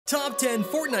Top 10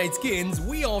 Fortnite skins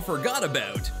we all forgot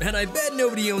about, and I bet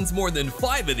nobody owns more than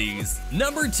 5 of these.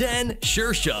 Number 10,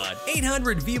 Sure Shot,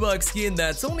 800 V-Bucks skin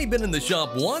that's only been in the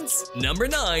shop once. Number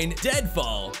 9,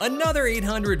 Deadfall, another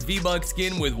 800 V-Bucks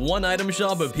skin with one item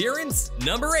shop appearance.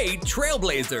 Number 8,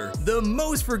 Trailblazer, the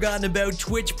most forgotten about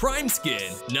Twitch Prime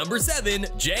skin. Number 7,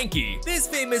 Janky, this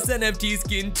famous NFT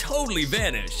skin totally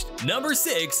vanished. Number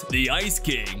 6, the Ice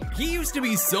King, he used to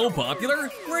be so popular,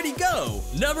 where'd he go?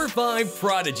 Number 5,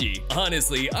 Prodigy,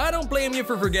 honestly, I don't blame you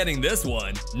for forgetting this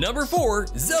one. Number 4,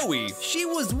 Zoe, she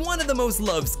was one of the most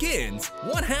loved skins.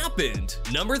 What happened?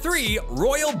 Number 3,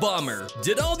 Royal Bomber,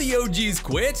 did all the OGs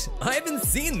quit? I haven't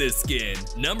seen this skin.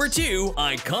 Number 2,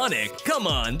 Iconic, come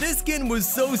on, this skin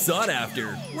was so sought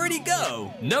after. Where'd he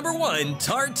go? Number 1,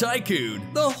 Tart Tycoon,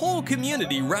 the whole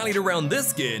community rallied around this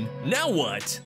skin. Now what?